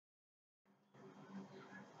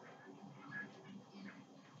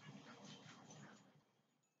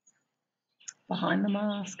behind the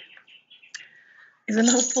mask. Isn't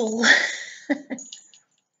it a fool? Do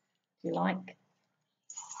you like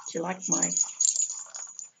my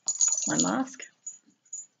mask?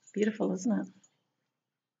 Beautiful, isn't it?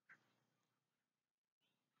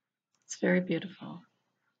 It's very beautiful.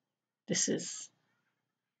 This is,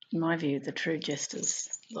 in my view, the true jester's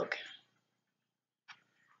look.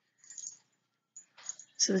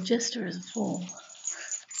 So the jester is a fool.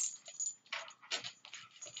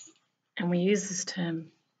 And we use this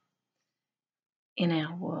term in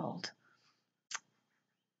our world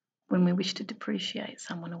when we wish to depreciate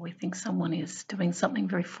someone or we think someone is doing something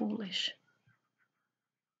very foolish.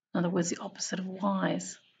 In other words, the opposite of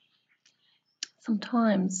wise.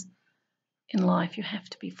 Sometimes in life you have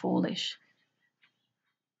to be foolish.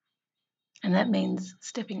 And that means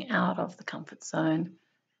stepping out of the comfort zone,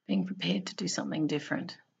 being prepared to do something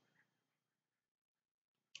different.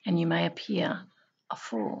 And you may appear a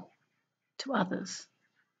fool to others.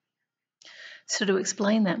 So to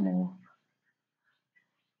explain that more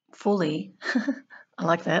fully, I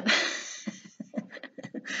like that.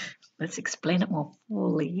 Let's explain it more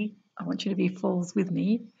fully. I want you to be fools with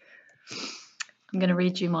me. I'm going to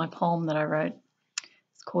read you my poem that I wrote.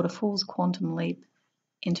 It's called A Fool's Quantum Leap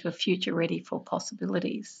into a Future Ready for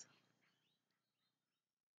Possibilities.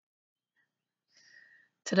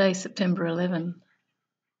 Today, September 11.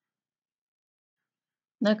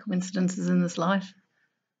 No coincidences in this life.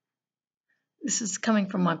 This is coming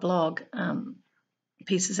from my blog,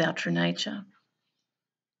 Pieces Our True Nature.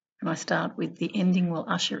 And I start with the ending will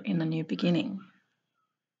usher in a new beginning.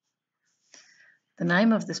 The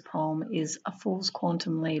name of this poem is A Fool's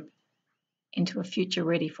Quantum Leap into a Future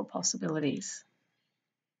Ready for Possibilities.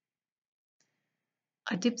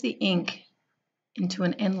 I dip the ink into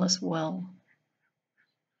an endless well.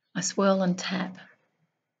 I swirl and tap,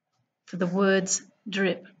 for the words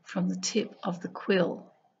drip from the tip of the quill.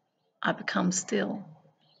 I become still.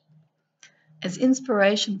 As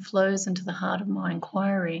inspiration flows into the heart of my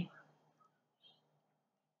inquiry,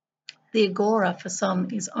 the agora for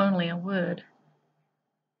some is only a word.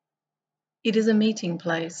 It is a meeting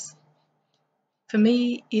place. For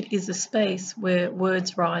me, it is a space where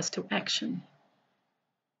words rise to action,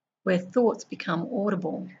 where thoughts become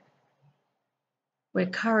audible, where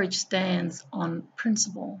courage stands on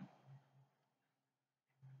principle,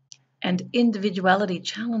 and individuality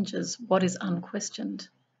challenges what is unquestioned.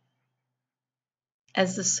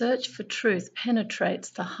 As the search for truth penetrates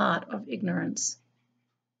the heart of ignorance,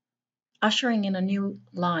 ushering in a new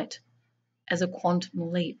light as a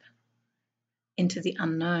quantum leap into the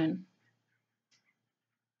unknown.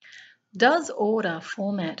 Does order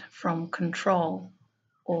format from control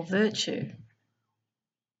or virtue?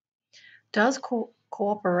 Does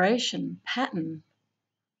cooperation pattern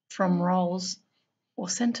from roles or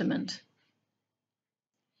sentiment?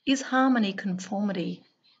 Is harmony conformity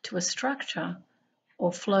to a structure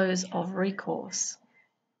or flows of recourse?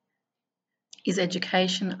 Is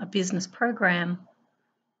education a business program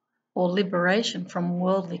or liberation from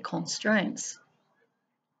worldly constraints?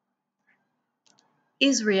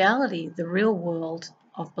 Is reality the real world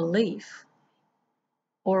of belief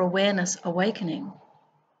or awareness awakening?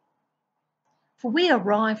 For we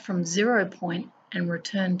arrive from 0 point and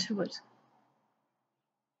return to it.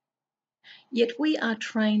 Yet we are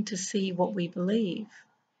trained to see what we believe.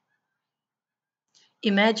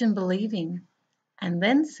 Imagine believing and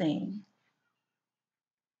then seeing.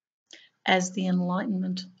 As the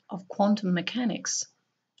enlightenment of quantum mechanics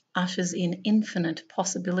ushers in infinite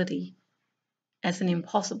possibility as an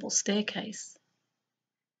impossible staircase,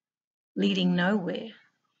 leading nowhere,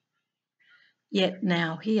 yet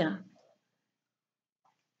now here.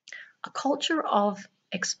 A culture of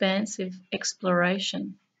expansive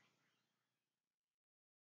exploration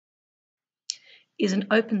is an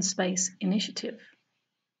open space initiative.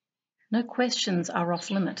 No questions are off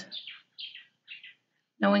limit.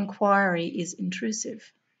 No inquiry is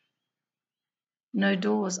intrusive. No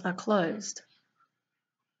doors are closed.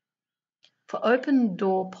 For open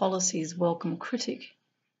door policies welcome critic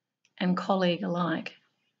and colleague alike,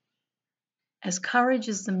 as courage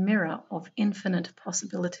is the mirror of infinite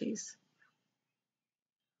possibilities,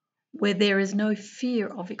 where there is no fear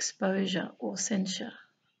of exposure or censure,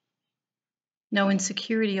 no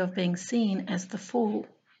insecurity of being seen as the fool.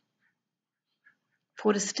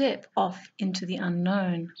 For to step off into the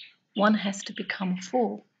unknown, one has to become a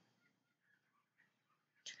fool.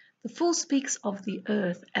 The fool speaks of the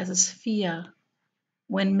earth as a sphere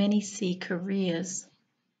when many see careers.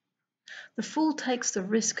 The fool takes the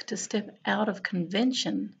risk to step out of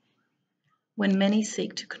convention when many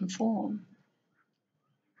seek to conform.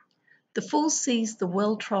 The fool sees the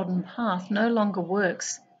well-trodden path no longer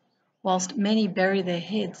works, whilst many bury their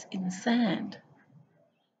heads in the sand.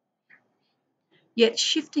 Yet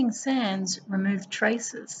shifting sands remove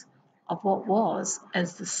traces of what was,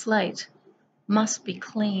 as the slate must be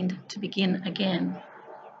cleaned to begin again.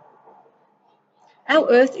 Our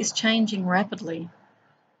earth is changing rapidly.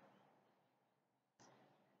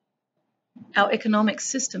 Our economic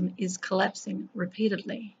system is collapsing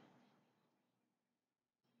repeatedly.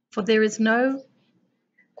 For there is no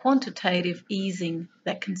quantitative easing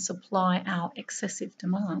that can supply our excessive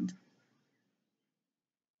demand.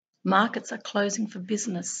 Markets are closing for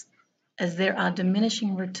business as there are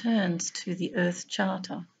diminishing returns to the Earth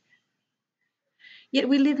Charter. Yet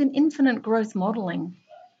we live in infinite growth modelling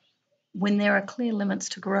when there are clear limits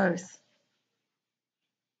to growth.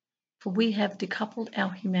 For we have decoupled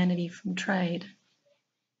our humanity from trade.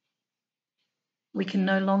 We can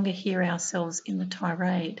no longer hear ourselves in the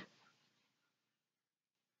tirade.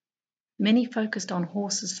 Many focused on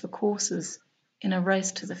horses for courses in a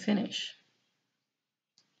race to the finish.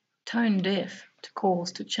 Tone deaf to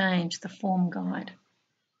calls to change the form guide.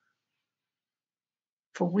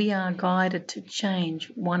 For we are guided to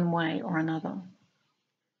change one way or another.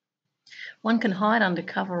 One can hide under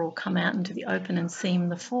cover or come out into the open and seem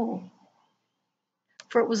the fool.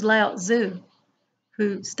 For it was Lao Tzu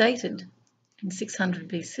who stated in 600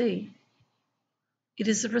 BC, "It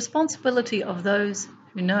is the responsibility of those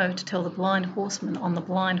who know to tell the blind horseman on the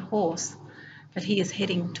blind horse that he is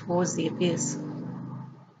heading towards the abyss."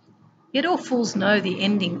 Yet all fools know the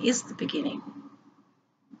ending is the beginning.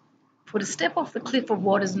 For to step off the cliff of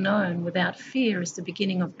what is known without fear is the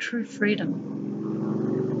beginning of true freedom.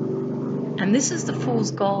 And this is the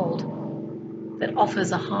fool's gold that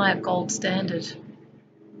offers a higher gold standard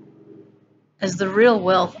as the real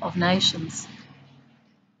wealth of nations.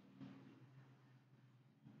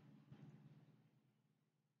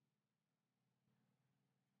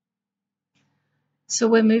 So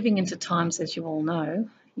we're moving into times, as you all know.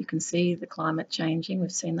 You can see the climate changing.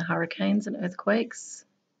 We've seen the hurricanes and earthquakes.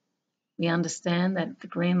 We understand that the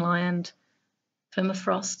Greenland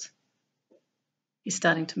permafrost is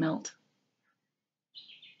starting to melt.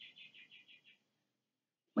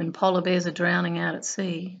 When polar bears are drowning out at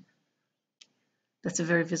sea, that's a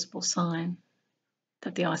very visible sign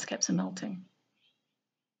that the ice caps are melting.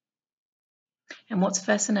 And what's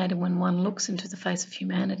fascinating when one looks into the face of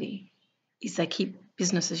humanity is they keep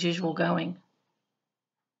business as usual going,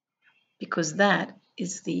 because that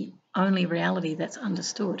is the only reality that's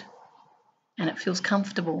understood, and it feels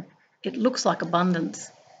comfortable. It looks like abundance.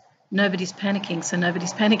 Nobody's panicking, so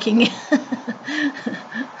nobody's panicking.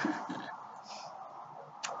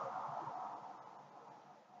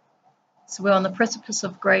 So we're on the precipice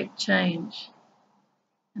of great change.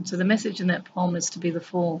 And so the message in that poem is to be the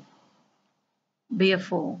fool. Be a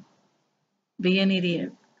fool. Be an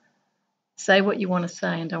idiot. Say what you want to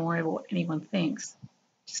say and don't worry about what anyone thinks.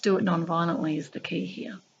 Just do it non-violently is the key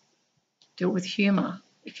here. Do it with humour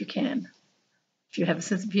if you can. If you have a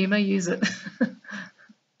sense of humour, use it.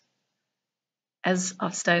 As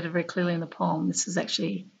I've stated very clearly in the poem, this is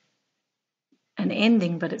actually an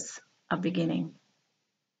ending, but it's a beginning.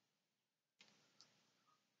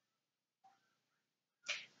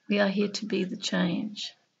 We are here to be the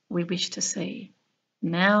change we wish to see.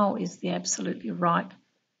 Now is the absolutely right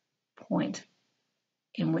point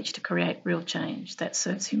in which to create real change that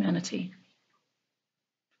serves humanity.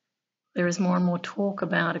 There is more and more talk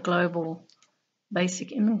about a global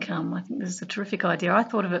basic income. I think this is a terrific idea. I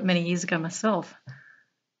thought of it many years ago myself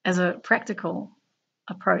as a practical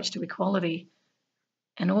approach to equality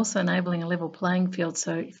and also enabling a level playing field,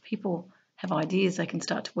 so if people have ideas, they can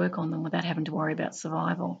start to work on them without having to worry about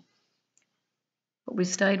survival. But we've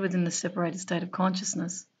stayed within the separated state of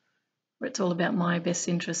consciousness, where it's all about my best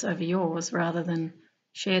interests over yours rather than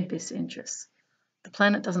shared best interests. The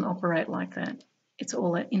planet doesn't operate like that. It's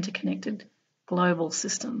all an interconnected global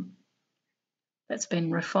system that's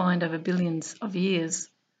been refined over billions of years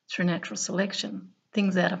through natural selection.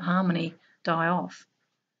 Things out of harmony die off.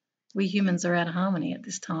 We humans are out of harmony at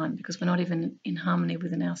this time because we're not even in harmony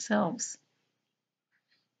within ourselves.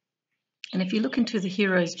 And if you look into the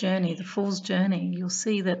hero's journey, the fool's journey, you'll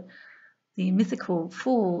see that the mythical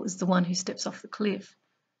fool is the one who steps off the cliff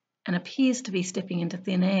and appears to be stepping into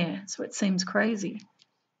thin air, so it seems crazy.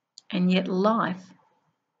 And yet life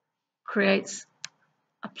creates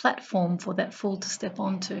a platform for that fool to step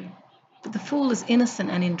onto. But the fool is innocent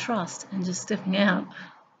and in trust and just stepping out.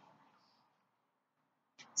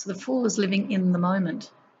 So the fool is living in the moment.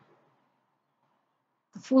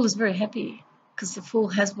 The fool is very happy because the fool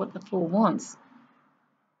has what the fool wants.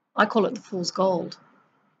 I call it the fool's gold.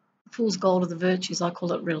 fool's gold of the virtues, I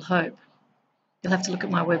call it real hope. You'll have to look at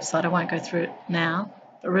my website. I won't go through it now.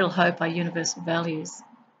 But real hope are universal values.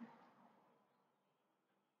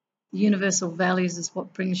 The universal values is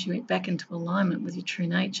what brings you back into alignment with your true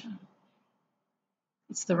nature.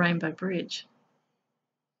 It's the rainbow bridge.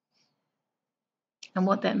 And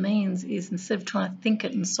what that means is, instead of trying to think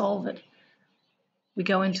it and solve it, we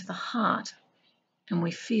go into the heart and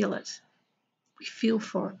we feel it. We feel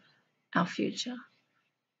for our future.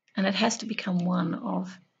 And it has to become one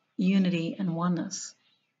of unity and oneness.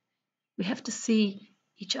 We have to see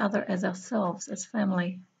each other as ourselves, as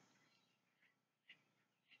family.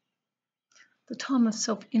 The time of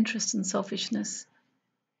self-interest and selfishness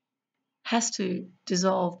has to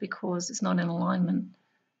dissolve because it's not in alignment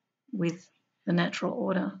with the natural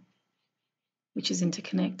order, which is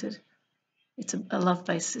interconnected. It's a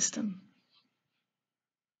love-based system.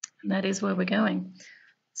 And that is where we're going.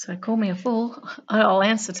 So call me a fool. I'll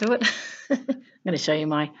answer to it. I'm going to show you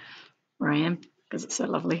where I am because it's so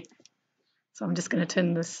lovely. So I'm just going to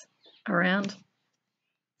turn this around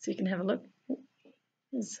so you can have a look.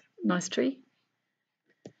 There's a nice tree.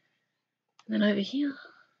 And then over here,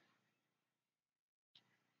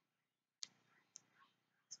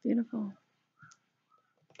 it's beautiful.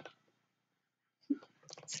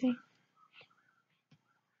 See?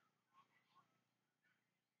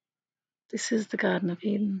 This is the Garden of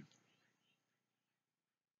Eden.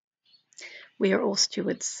 We are all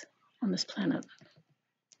stewards on this planet.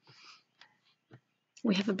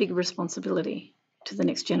 We have a big responsibility to the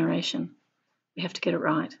next generation. We have to get it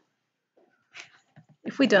right.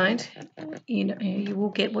 If we don't, you will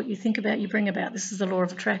get what you think about, you bring about. This is the law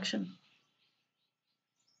of attraction.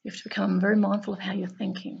 You have to become very mindful of how you're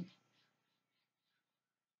thinking.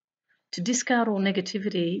 To discard all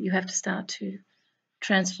negativity, you have to start to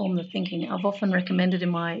transform the thinking. I've often recommended in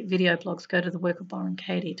my video blogs, go to the work of Byron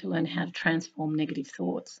Katie to learn how to transform negative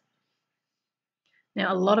thoughts.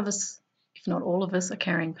 Now, a lot of us, if not all of us, are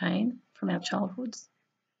carrying pain from our childhoods.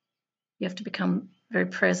 You have to become very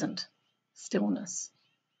present. Stillness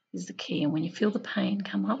is the key. And when you feel the pain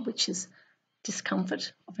come up, which is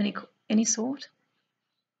discomfort of any sort,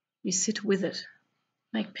 you sit with it,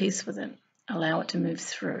 make peace with it, allow it to move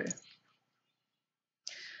through.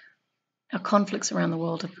 Our conflicts around the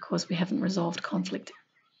world are because we haven't resolved conflict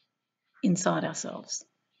inside ourselves.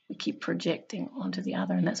 We keep projecting onto the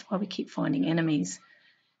other, and that's why we keep finding enemies,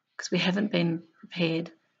 because we haven't been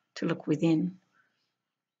prepared to look within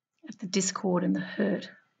at the discord and the hurt.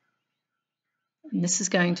 And this is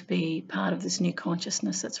going to be part of this new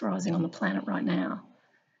consciousness that's rising on the planet right now,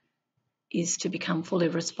 is to become fully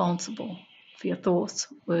responsible for your thoughts,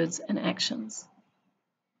 words, and actions.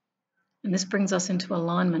 And this brings us into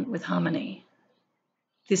alignment with harmony.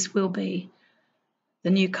 This will be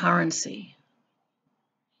the new currency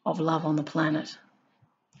of love on the planet.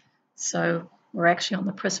 So we're actually on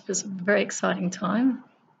the precipice of a very exciting time,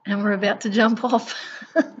 and we're about to jump off.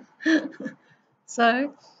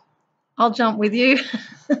 So I'll jump with you.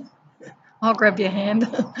 I'll grab your hand.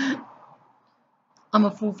 I'm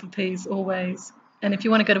a fool for peace always. And if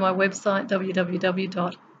you want to go to my website,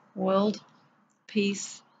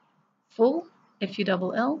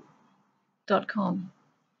 www.worldpeacefull.com.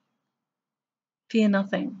 Fear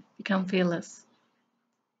nothing. Become fearless.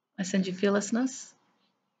 I send you fearlessness.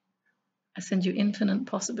 I send you infinite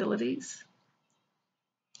possibilities.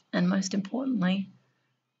 And most importantly,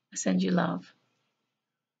 I send you love.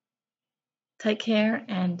 Take care,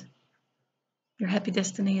 and your happy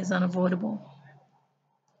destiny is unavoidable.